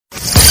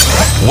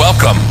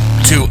Welcome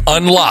to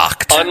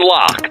Unlocked,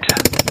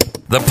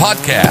 the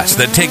podcast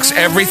that takes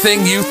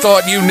everything you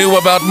thought you knew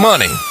about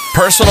money,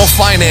 personal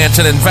finance,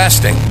 and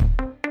investing,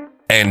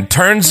 and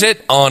turns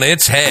it on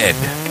its head.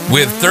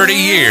 With 30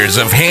 years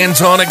of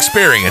hands-on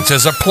experience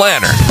as a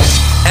planner,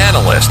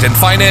 analyst, and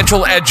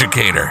financial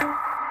educator,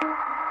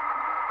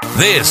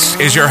 this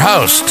is your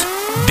host,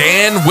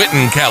 Dan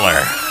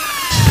Wittenkeller.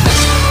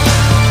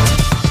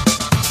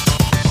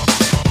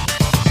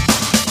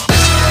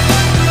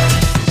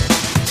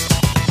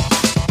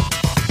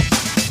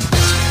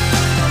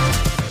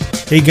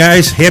 Hey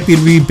guys, happy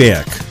to be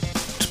back.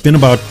 It's been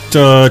about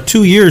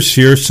 2 years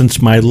here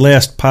since my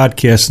last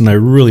podcast, and I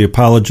really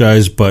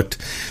apologize, but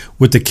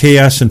with the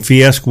chaos and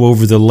fiasco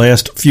over the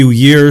last few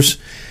years,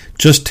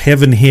 just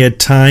haven't had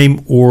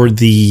time or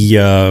the,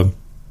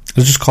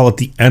 let's just call it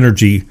the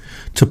energy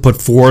to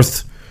put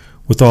forth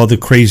with all the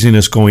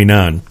craziness going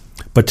on.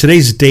 But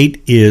today's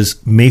date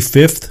is May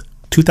 5th,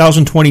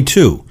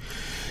 2022.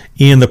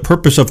 And the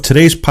purpose of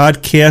today's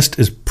podcast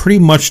is pretty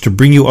much to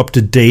bring you up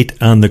to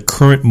date on the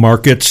current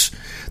markets,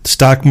 the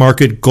stock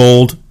market,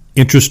 gold,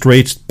 interest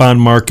rates, bond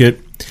market,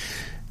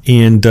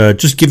 and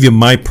just give you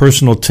my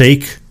personal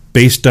take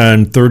based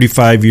on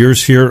 35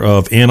 years here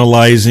of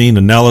analyzing,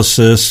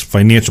 analysis,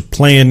 financial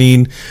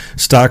planning,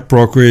 stock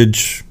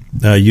brokerage,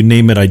 you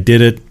name it, I did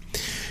it.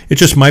 It's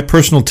just my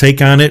personal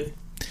take on it.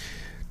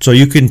 So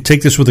you can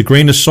take this with a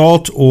grain of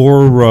salt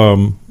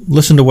or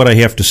listen to what I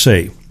have to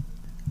say.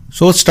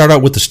 So let's start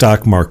out with the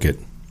stock market.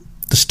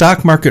 The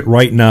stock market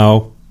right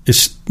now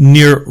is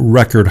near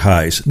record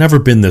highs. Never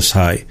been this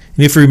high. And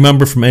if you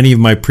remember from any of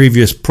my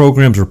previous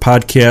programs or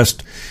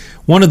podcasts,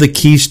 one of the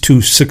keys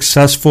to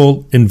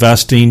successful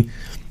investing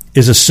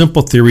is a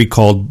simple theory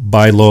called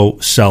buy low,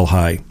 sell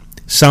high.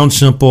 Sounds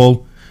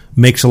simple,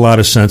 makes a lot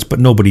of sense, but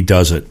nobody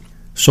does it.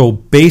 So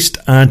based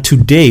on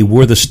today,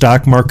 where the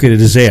stock market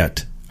is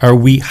at, are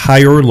we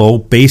high or low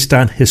based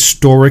on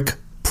historic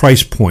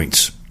price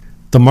points?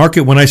 The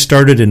market when I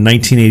started in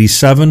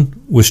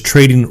 1987 was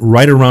trading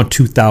right around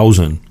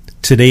 2,000.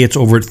 Today it's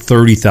over at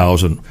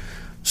 30,000,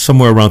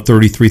 somewhere around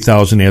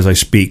 33,000 as I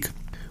speak.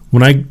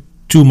 When I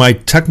do my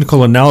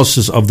technical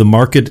analysis of the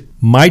market,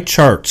 my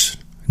charts,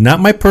 not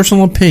my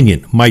personal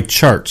opinion, my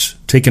charts,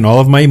 taking all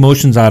of my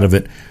emotions out of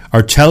it,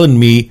 are telling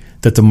me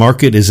that the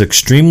market is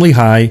extremely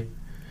high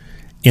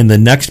and the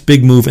next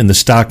big move in the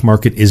stock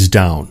market is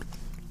down.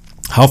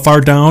 How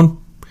far down?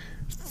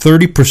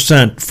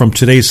 30% from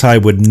today's high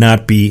would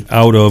not be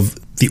out of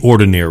the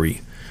ordinary.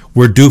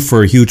 We're due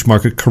for a huge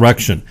market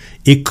correction.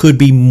 It could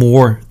be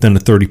more than a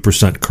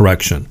 30%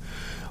 correction.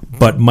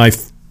 But my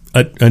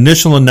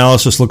initial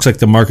analysis looks like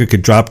the market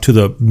could drop to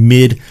the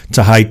mid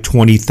to high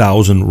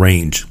 20,000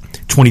 range,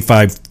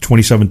 25,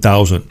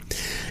 27,000.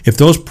 If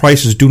those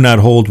prices do not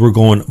hold, we're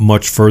going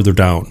much further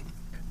down.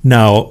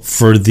 Now,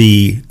 for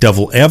the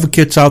devil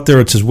advocates out there,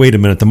 it says, wait a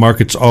minute, the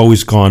market's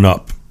always gone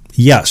up.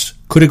 Yes.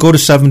 Could it go to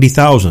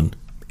 70,000?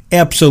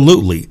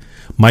 Absolutely.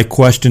 My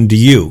question to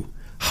you,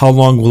 how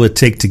long will it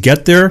take to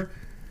get there?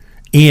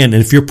 And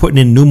if you're putting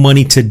in new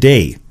money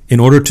today, in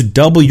order to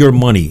double your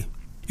money,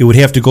 it would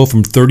have to go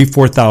from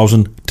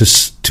 34,000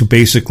 to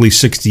basically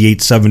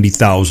 68,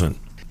 70,000.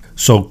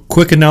 So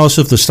quick analysis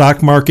of the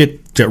stock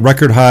market, at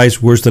record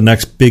highs, where's the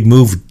next big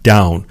move?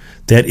 Down.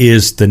 That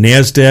is the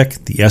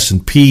NASDAQ, the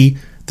S&P,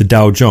 the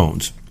Dow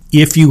Jones.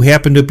 If you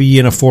happen to be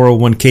in a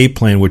 401k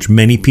plan, which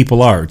many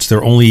people are, it's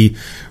their only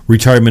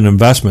retirement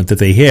investment that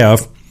they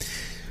have,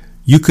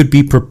 you could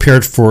be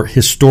prepared for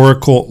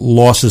historical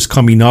losses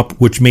coming up,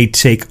 which may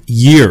take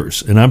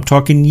years, and I'm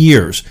talking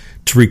years,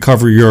 to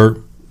recover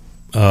your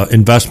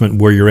investment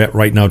where you're at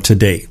right now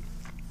today.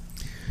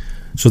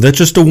 So that's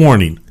just a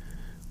warning.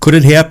 Could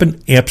it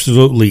happen?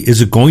 Absolutely.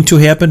 Is it going to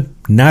happen?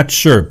 Not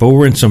sure, but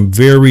we're in some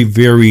very,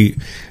 very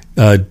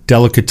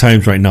delicate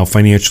times right now,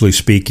 financially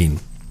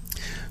speaking.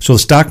 So the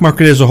stock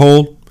market as a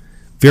whole,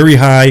 very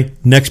high.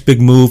 Next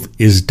big move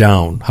is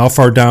down. How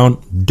far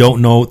down?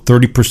 Don't know.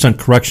 30%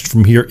 correction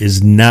from here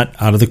is not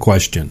out of the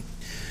question.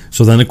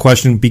 So then the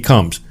question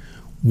becomes,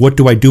 what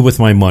do I do with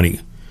my money?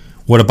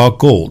 What about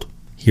gold?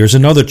 Here's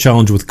another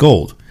challenge with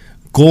gold.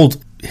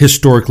 Gold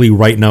historically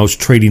right now is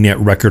trading at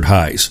record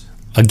highs.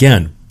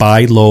 Again,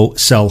 buy low,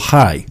 sell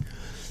high.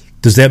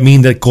 Does that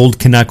mean that gold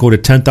cannot go to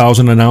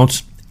 10,000 an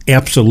ounce?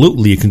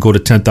 Absolutely, it can go to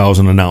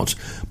 10,000 an ounce.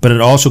 But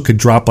it also could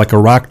drop like a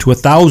rock to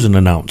 1,000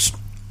 an ounce.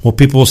 Well,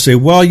 people will say,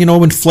 well,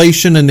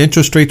 inflation and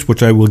interest rates,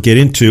 which I will get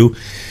into,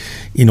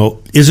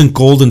 isn't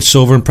gold and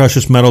silver and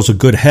precious metals a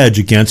good hedge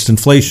against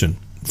inflation?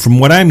 From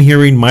what I'm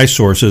hearing, my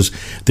sources,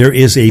 there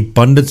is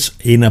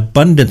an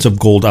abundance of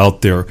gold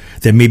out there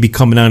that may be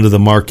coming onto the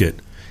market.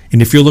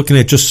 And if you're looking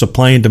at just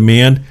supply and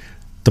demand,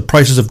 the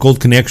prices of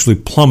gold can actually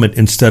plummet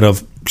instead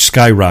of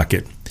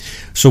skyrocket.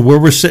 So where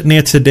we're sitting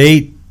at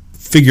today,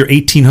 figure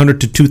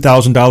 $1,800 to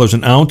 $2,000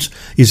 an ounce.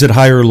 Is it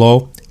high or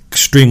low?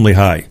 Extremely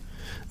high.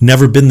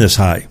 Never been this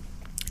high.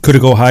 Could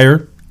it go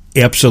higher?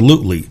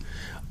 Absolutely.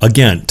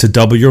 Again, to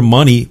double your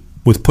money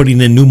with putting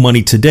in new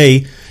money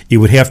today, it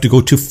would have to go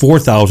to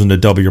 $4,000 to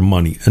double your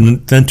money,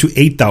 and then to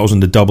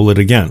 $8,000 to double it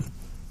again.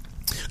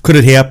 Could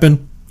it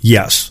happen?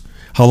 Yes.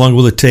 How long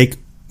will it take?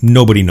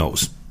 Nobody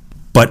knows.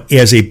 But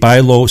as a buy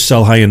low,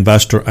 sell high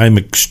investor, I'm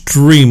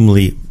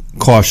extremely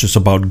cautious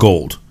about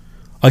gold.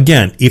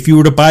 Again, if you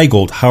were to buy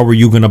gold, how are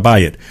you going to buy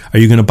it? Are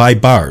you going to buy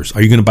bars?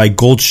 Are you going to buy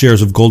gold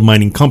shares of gold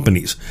mining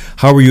companies?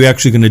 How are you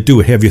actually going to do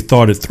it? Have you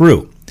thought it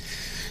through?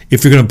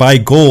 If you're going to buy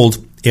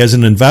gold as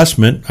an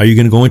investment, are you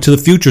going to go into the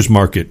futures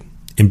market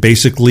and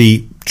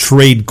basically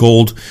trade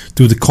gold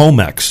through the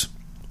COMEX?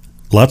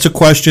 Lots of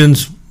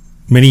questions,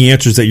 many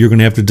answers that you're going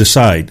to have to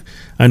decide.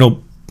 I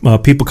know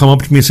people come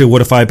up to me and say,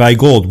 what if I buy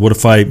gold? What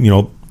if I,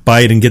 buy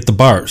it and get the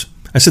bars?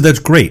 I said, that's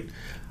great.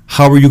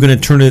 How are you going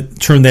to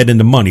turn that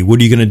into money? What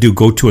are you going to do?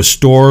 Go to a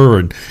store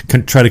and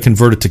try to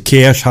convert it to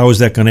cash? How is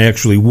that going to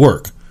actually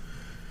work?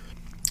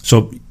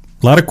 So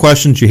a lot of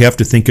questions. You have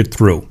to think it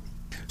through.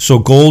 So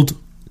gold,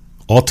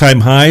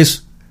 all-time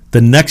highs.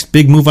 The next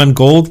big move on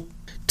gold,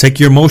 take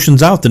your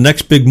emotions out. The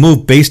next big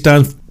move based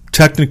on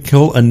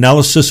technical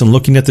analysis and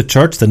looking at the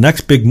charts, the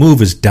next big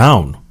move is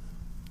down.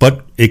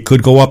 But it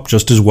could go up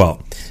just as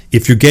well.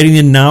 If you're getting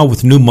in now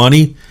with new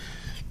money,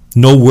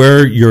 know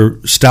where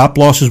your stop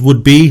losses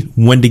would be,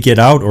 when to get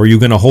out, or are you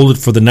going to hold it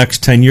for the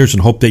next 10 years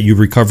and hope that you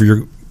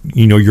recover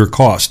your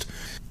cost?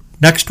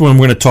 Next one I'm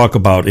going to talk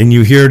about, and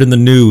you hear it in the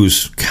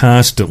news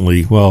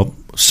constantly. Well,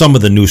 some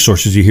of the news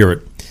sources you hear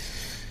it.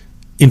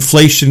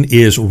 Inflation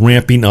is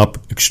ramping up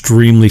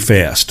extremely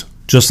fast,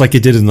 just like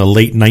it did in the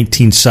late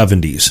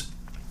 1970s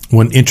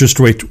when interest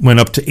rates went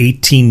up to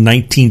 18,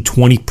 19,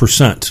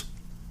 20%.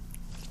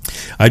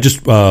 I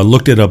just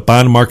looked at a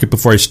bond market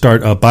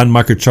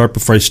chart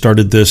before I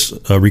started this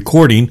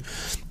recording,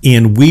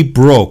 and we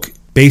broke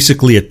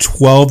basically a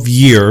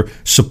 12-year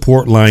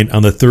support line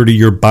on the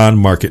 30-year bond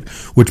market,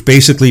 which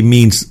basically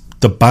means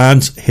the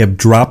bonds have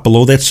dropped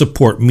below that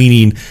support,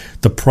 meaning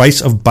the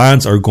price of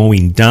bonds are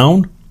going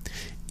down,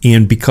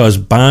 and because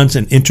bonds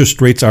and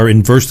interest rates are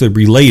inversely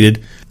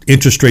related,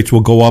 interest rates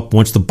will go up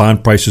once the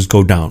bond prices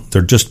go down.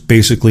 They're just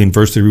basically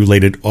inversely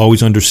related.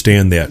 Always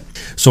understand that.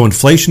 So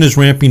inflation is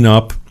ramping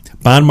up.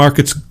 Bond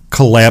market's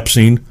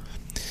collapsing,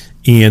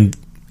 and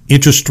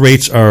interest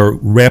rates are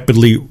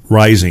rapidly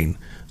rising.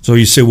 So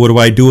you say, what do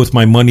I do with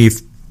my money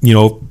if,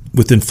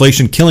 with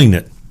inflation killing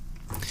it?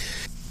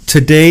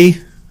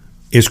 Today,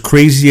 as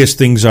crazy as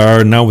things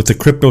are, now with the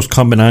cryptos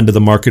coming onto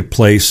the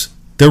marketplace,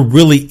 there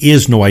really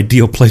is no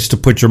ideal place to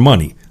put your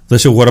money.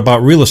 Let's say, what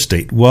about real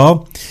estate?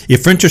 Well,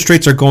 if interest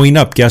rates are going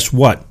up, guess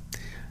what?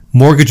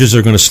 Mortgages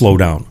are going to slow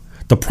down.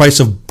 The price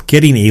of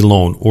getting a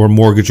loan or a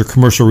mortgage or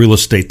commercial real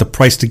estate, the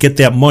price to get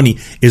that money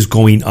is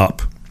going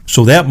up.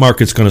 So that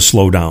market's going to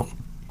slow down.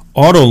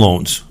 Auto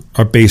loans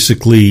are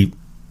basically,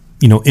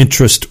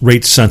 interest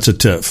rate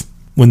sensitive.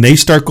 When they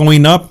start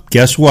going up,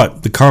 guess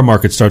what? The car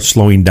market starts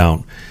slowing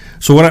down.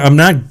 So I'm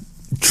not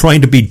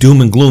trying to be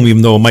doom and gloom,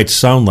 even though it might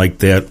sound like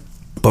that,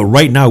 but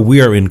right now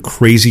we are in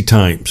crazy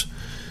times.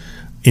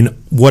 And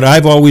what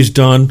I've always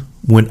done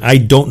when I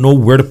don't know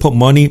where to put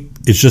money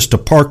is just to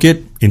park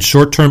it in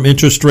short-term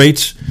interest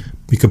rates.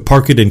 You could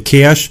park it in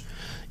cash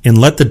and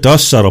let the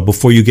dust settle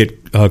before you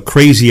get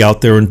crazy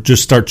out there and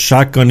just start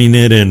shotgunning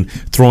it and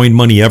throwing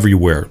money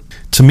everywhere.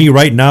 To me,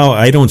 right now,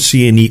 I don't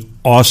see any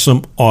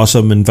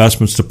awesome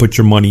investments to put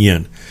your money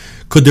in.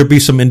 Could there be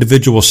some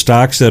individual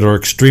stocks that are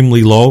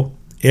extremely low?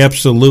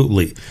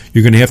 Absolutely.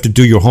 You're going to have to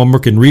do your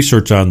homework and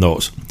research on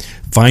those.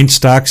 Find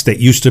stocks that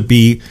used to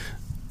be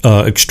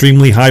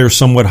extremely high or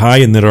somewhat high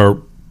and that are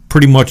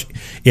pretty much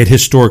at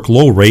historic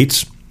low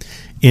rates.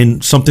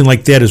 And something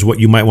like that is what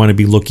you might want to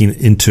be looking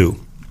into.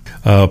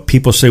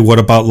 People say, what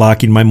about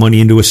locking my money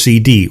into a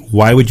CD?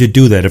 Why would you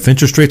do that? If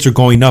interest rates are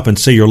going up and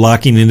say you're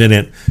locking it in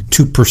at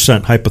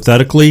 2%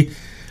 hypothetically,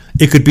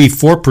 it could be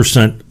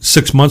 4%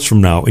 6 months from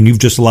now, and you've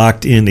just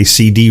locked in a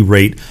CD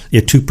rate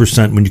at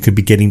 2% when you could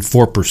be getting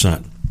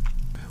 4%.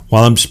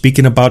 While I'm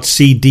speaking about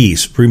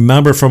CDs,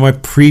 remember from my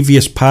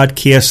previous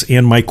podcasts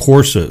and my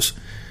courses,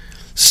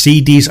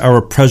 CDs are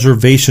a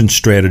preservation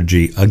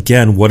strategy.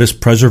 Again, what does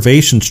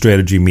preservation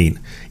strategy mean?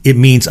 It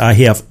means I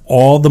have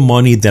all the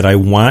money that I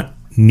want,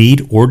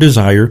 need, or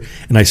desire,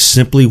 and I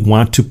simply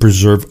want to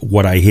preserve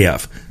what I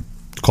have.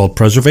 It's called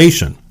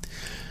preservation.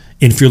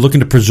 And if you're looking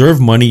to preserve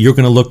money, you're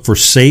going to look for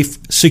safe,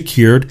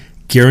 secured,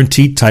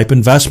 guaranteed type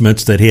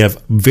investments that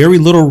have very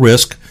little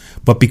risk,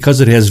 but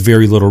because it has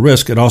very little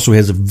risk, it also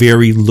has a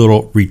very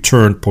little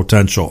return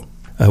potential.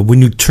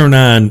 When you turn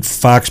on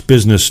Fox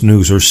Business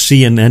News or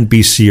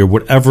CNBC or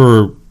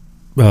whatever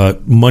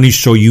money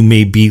show you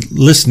may be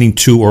listening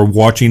to or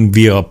watching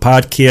via a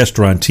podcast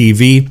or on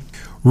TV,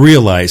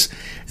 realize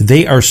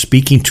they are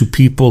speaking to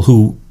people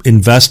who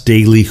invest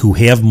daily, who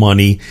have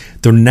money.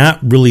 They're not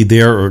really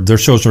there, or their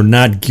shows are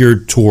not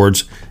geared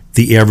towards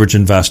the average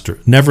investor.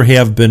 Never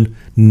have been,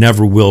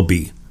 never will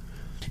be.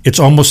 It's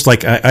almost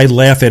like I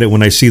laugh at it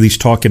when I see these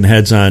talking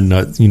heads on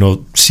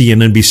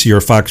CNBC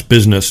or Fox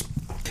Business.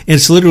 And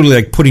it's literally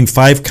like putting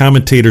 5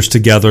 commentators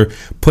together,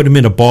 put them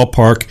in a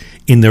ballpark,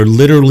 and they're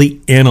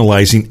literally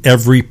analyzing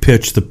every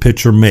pitch the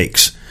pitcher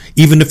makes.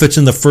 Even if it's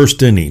in the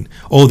first inning.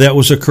 Oh, that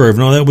was a curve.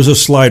 No, that was a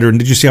slider. And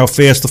did you see how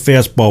fast the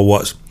fastball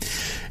was?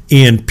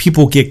 And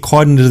people get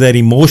caught into that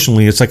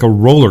emotionally. It's like a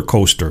roller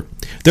coaster.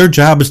 Their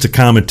job is to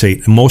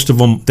commentate, and most of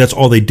them, that's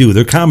all they do.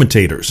 They're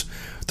commentators.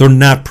 They're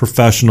not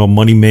professional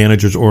money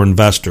managers or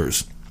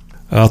investors.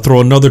 I'll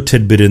throw another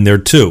tidbit in there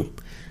too.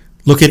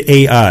 Look at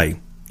AI.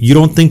 You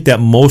don't think that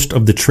most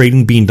of the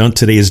trading being done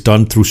today is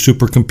done through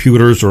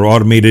supercomputers or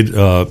automated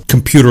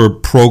computer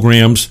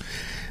programs?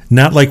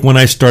 Not like when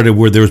I started,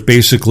 where there was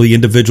basically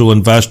individual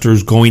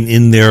investors going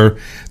in there.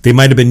 They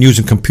might have been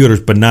using computers,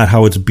 but not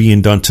how it's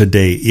being done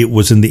today. It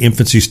was in the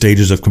infancy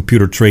stages of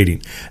computer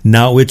trading.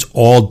 Now it's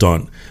all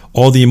done.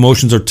 All the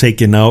emotions are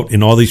taken out,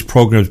 and all these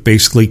programs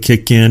basically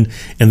kick in,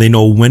 and they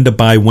know when to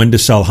buy, when to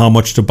sell, how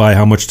much to buy,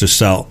 how much to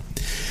sell.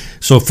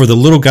 So for the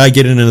little guy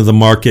getting into the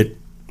market,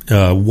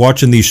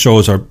 watching these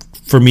shows are,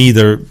 for me,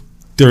 they're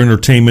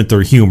entertainment,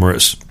 they're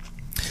humorous,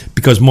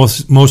 because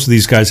most of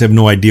these guys have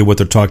no idea what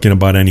they're talking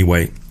about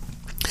anyway.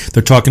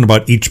 They're talking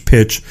about each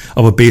pitch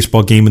of a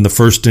baseball game in the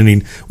first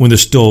inning when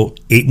there's still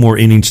 8 more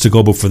innings to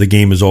go before the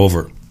game is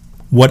over.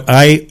 What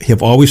I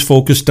have always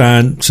focused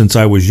on since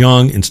I was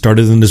young and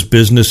started in this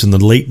business in the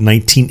late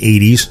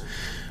 1980s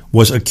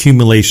was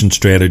accumulation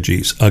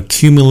strategies.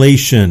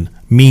 Accumulation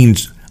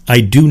means I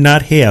do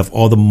not have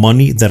all the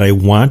money that I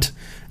want,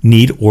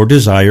 need, or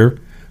desire,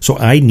 so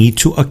I need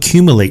to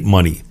accumulate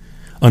money.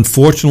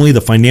 Unfortunately,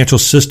 the financial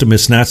system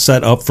is not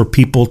set up for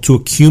people to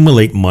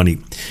accumulate money.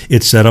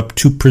 It's set up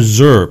to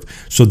preserve,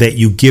 so that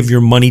you give your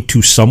money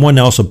to someone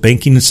else, a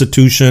banking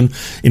institution,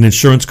 an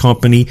insurance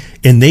company,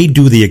 and they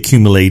do the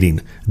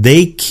accumulating.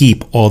 They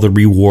keep all the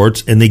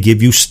rewards, and they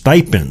give you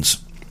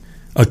stipends.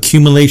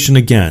 Accumulation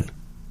again.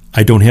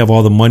 I don't have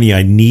all the money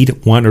I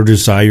need, want, or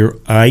desire.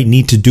 I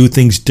need to do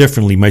things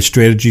differently. My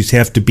strategies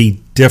have to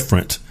be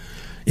different.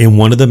 And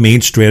one of the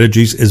main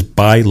strategies is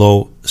buy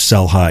low,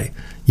 sell high.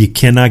 You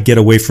cannot get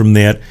away from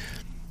that.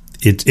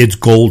 It's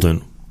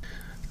golden.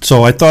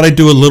 So I thought I'd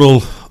do a little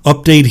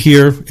update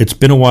here. It's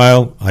been a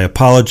while. I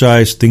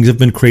apologize. Things have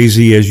been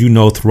crazy, as you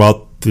know,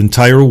 throughout the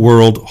entire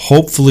world.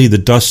 Hopefully the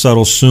dust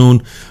settles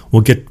soon.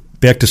 We'll get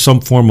back to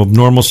some form of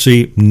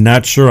normalcy.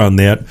 Not sure on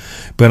that.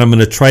 But I'm going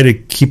to try to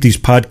keep these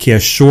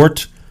podcasts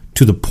short,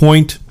 to the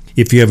point.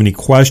 If you have any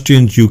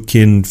questions, you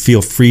can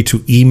feel free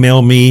to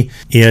email me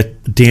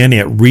at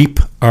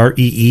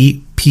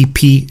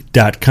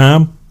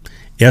dan@reepp.com.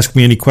 Ask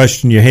me any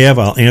question you have.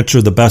 I'll answer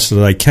the best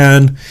that I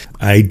can.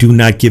 I do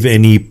not give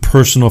any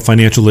personal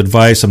financial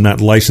advice. I'm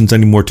not licensed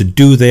anymore to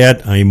do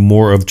that. I'm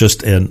more of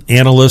just an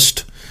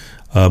analyst,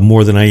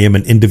 more than I am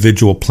an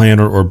individual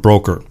planner or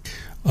broker.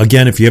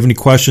 Again, if you have any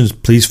questions,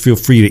 please feel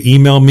free to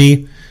email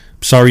me.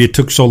 Sorry it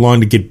took so long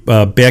to get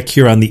back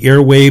here on the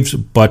airwaves,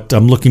 but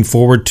I'm looking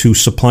forward to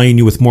supplying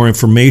you with more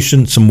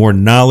information, some more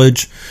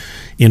knowledge.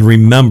 And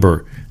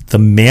remember, the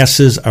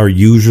masses are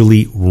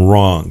usually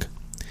wrong.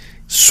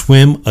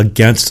 Swim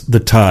against the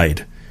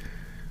tide.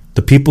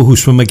 The people who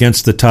swim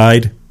against the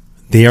tide,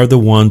 they are the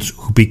ones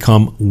who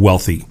become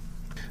wealthy.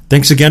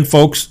 Thanks again,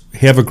 folks.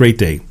 Have a great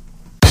day.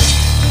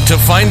 To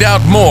find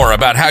out more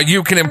about how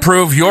you can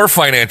improve your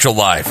financial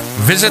life,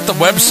 visit the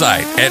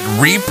website at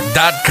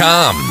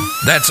reepp.com.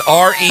 That's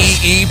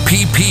REEPP.com.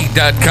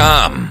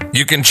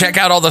 You can check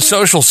out all the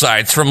social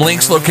sites from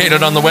links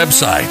located on the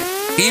website.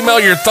 Email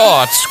your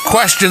thoughts,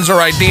 questions,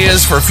 or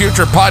ideas for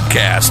future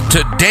podcasts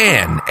to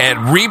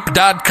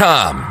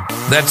dan@reepp.com.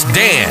 That's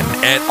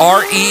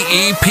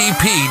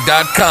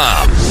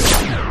dan@reepp.com.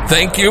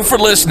 Thank you for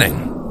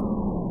listening.